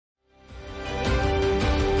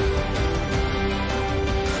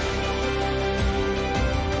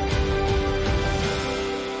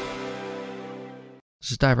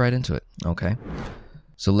just dive right into it. Okay.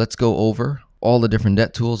 So let's go over all the different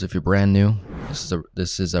debt tools. If you're brand new,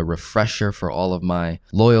 this is a refresher for all of my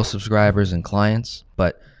loyal subscribers and clients,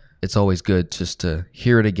 but it's always good just to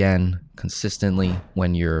hear it again consistently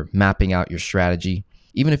when you're mapping out your strategy.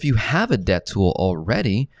 Even if you have a debt tool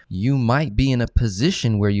already, you might be in a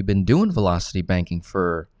position where you've been doing velocity banking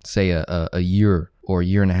for, say, a year or a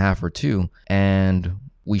year and a half or two, and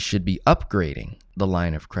we should be upgrading the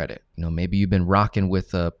line of credit. Maybe you've been rocking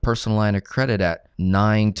with a personal line of credit at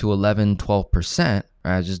 9 to 11, 12%.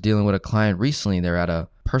 I was just dealing with a client recently. They're at a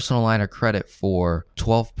personal line of credit for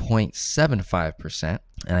 12.75%.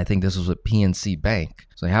 And I think this was with PNC Bank.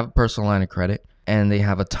 So they have a personal line of credit and they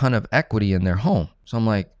have a ton of equity in their home. So I'm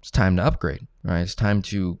like, it's time to upgrade, right? It's time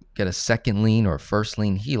to get a second lien or first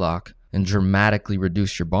lien HELOC and dramatically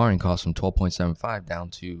reduce your borrowing costs from 12.75 down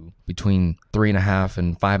to between 3.5%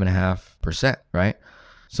 and 5.5%, right?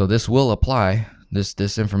 So this will apply.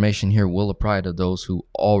 This information here will apply to those who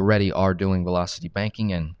already are doing velocity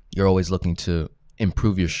banking and you're always looking to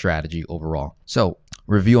improve your strategy overall. So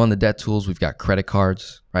review on the debt tools. We've got credit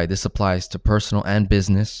cards, right? This applies to personal and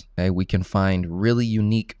business. Okay? We can find really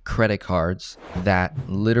unique credit cards that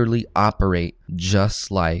literally operate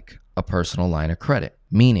just like a personal line of credit,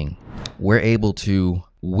 meaning we're able to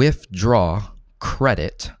withdraw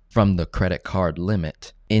credit from the credit card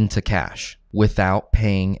limit into cash without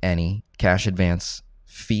paying any cash advance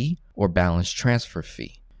fee or balance transfer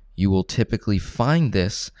fee. You will typically find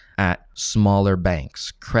this at smaller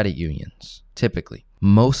banks, credit unions, typically.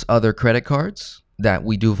 Most other credit cards that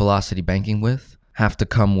we do velocity banking with have to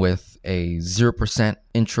come with a 0%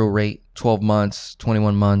 intro rate, 12 months,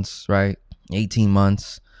 21 months, right? 18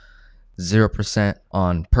 months, 0%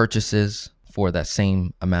 on purchases for that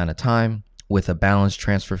same amount of time with a balance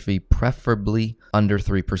transfer fee, preferably under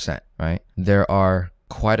 3%, right? There are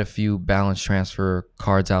quite a few balance transfer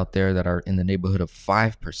cards out there that are in the neighborhood of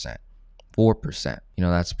 5%, 4%.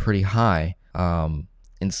 That's pretty high.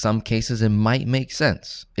 In some cases, it might make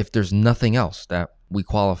sense if there's nothing else that we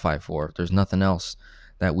qualify for, if there's nothing else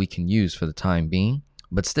that we can use for the time being.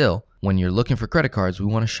 But still, when you're looking for credit cards, we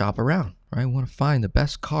want to shop around, right? We want to find the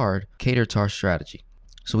best card catered to our strategy.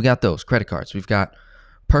 So we got those credit cards. We've got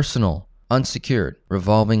personal, unsecured,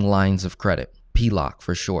 revolving lines of credit, PLOC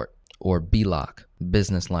for short, or BLOC,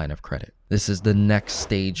 business line of credit. This is the next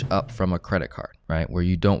stage up from a credit card, right?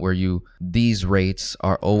 These rates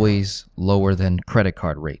are always lower than credit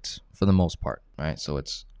card rates for the most part, right? So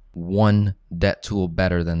it's one debt tool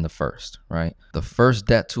better than the first, right? The first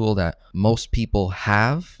debt tool that most people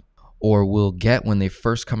have or will get when they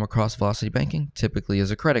first come across velocity banking typically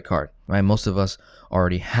is a credit card, right? Most of us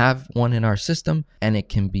already have one in our system and it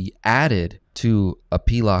can be added to a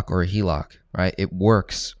PLOC or a HELOC, right? It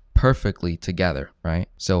works perfectly together, right?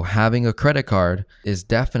 So having a credit card is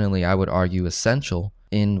definitely, I would argue, essential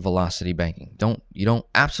in velocity banking. You don't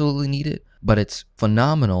absolutely need it, but it's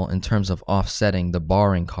phenomenal in terms of offsetting the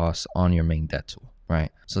borrowing costs on your main debt tool,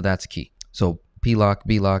 right? So that's key. So PLOC,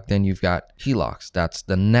 BLOC, then you've got HELOCs. That's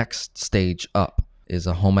the next stage up, is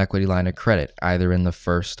a home equity line of credit, either in the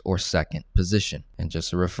first or second position. And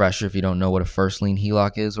just a refresher, if you don't know what a first lien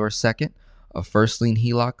HELOC is or a second, a first lien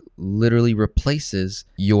HELOC literally replaces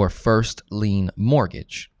your first lien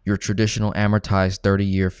mortgage. Your traditional amortized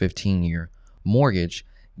 30-year, 15-year mortgage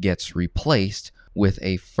gets replaced with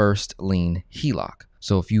a first lien HELOC.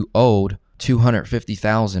 So if you owed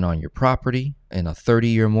 $250,000 on your property in a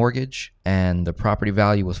 30-year mortgage and the property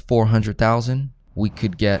value was $400,000, we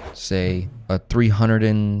could get, say, a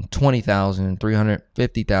 $320,000,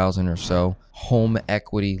 $350,000 or so home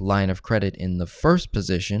equity line of credit in the first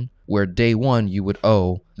position, where day one you would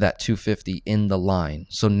owe that $250,000 in the line.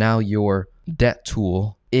 So now your debt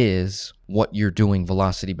tool is what you're doing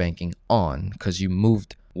velocity banking on, because you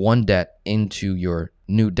moved one debt into your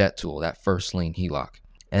new debt tool, that first lien HELOC.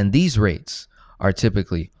 And these rates are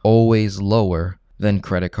typically always lower than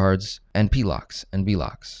credit cards and PLOCs and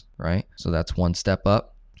BLOCs, right? So that's one step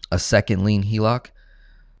up. A second lien HELOC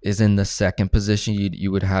is in the second position.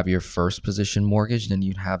 You would have your first position mortgage, then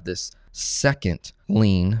you'd have this second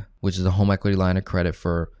lien, which is a home equity line of credit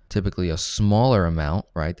for typically a smaller amount,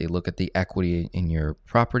 right? They look at the equity in your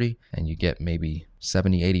property and you get maybe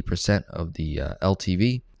 70-80% of the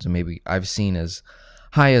LTV. So maybe I've seen as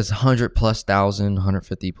high as 100,000+,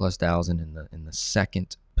 150,000+ in the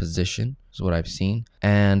second position is what I've seen.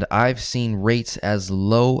 And I've seen rates as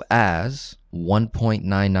low as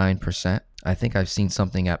 1.99%. I think I've seen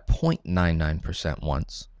something at 0.99%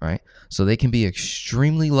 once, right? So they can be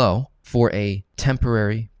extremely low for a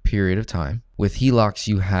temporary period of time. With HELOCs,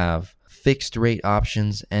 you have fixed rate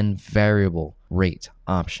options and variable rate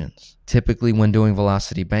options. Typically when doing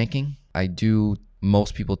velocity banking,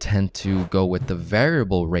 most people tend to go with the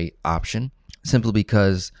variable rate option simply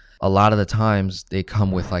because a lot of the times they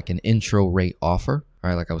come with like an intro rate offer,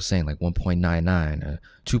 right? Like I was saying, like 1.99,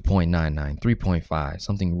 2.99, 3.5,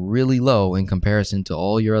 something really low in comparison to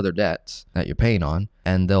all your other debts that you're paying on.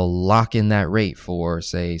 And they'll lock in that rate for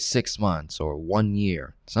say 6 months or 1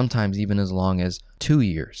 year, sometimes even as long as 2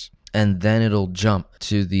 years. And then it'll jump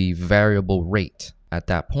to the variable rate at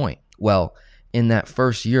that point. Well, in that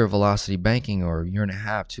first year of velocity banking, or year and a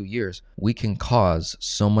half, 2 years, we can cause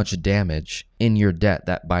so much damage in your debt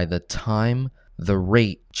that by the time the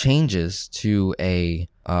rate changes to a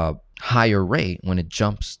higher rate, when it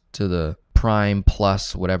jumps to the prime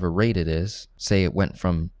plus whatever rate it is, say it went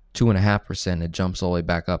from 2.5%, it jumps all the way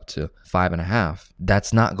back up to 5.5%,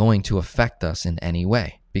 that's not going to affect us in any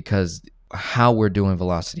way, because how we're doing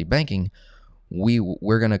velocity banking,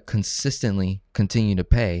 we're going to consistently continue to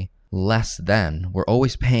pay less than, we're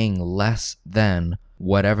always paying less than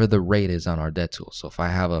whatever the rate is on our debt tool. So if I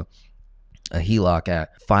have a HELOC at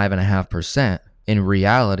 5.5%, in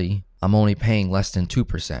reality, I'm only paying less than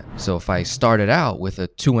 2%. So if I started out with a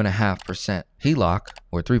 2.5% HELOC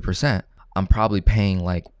or 3%, I'm probably paying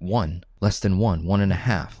like less than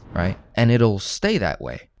 1.5, right? And it'll stay that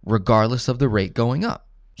way regardless of the rate going up.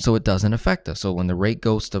 So it doesn't affect us. So when the rate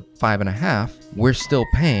goes to 5.5, we're still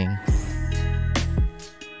paying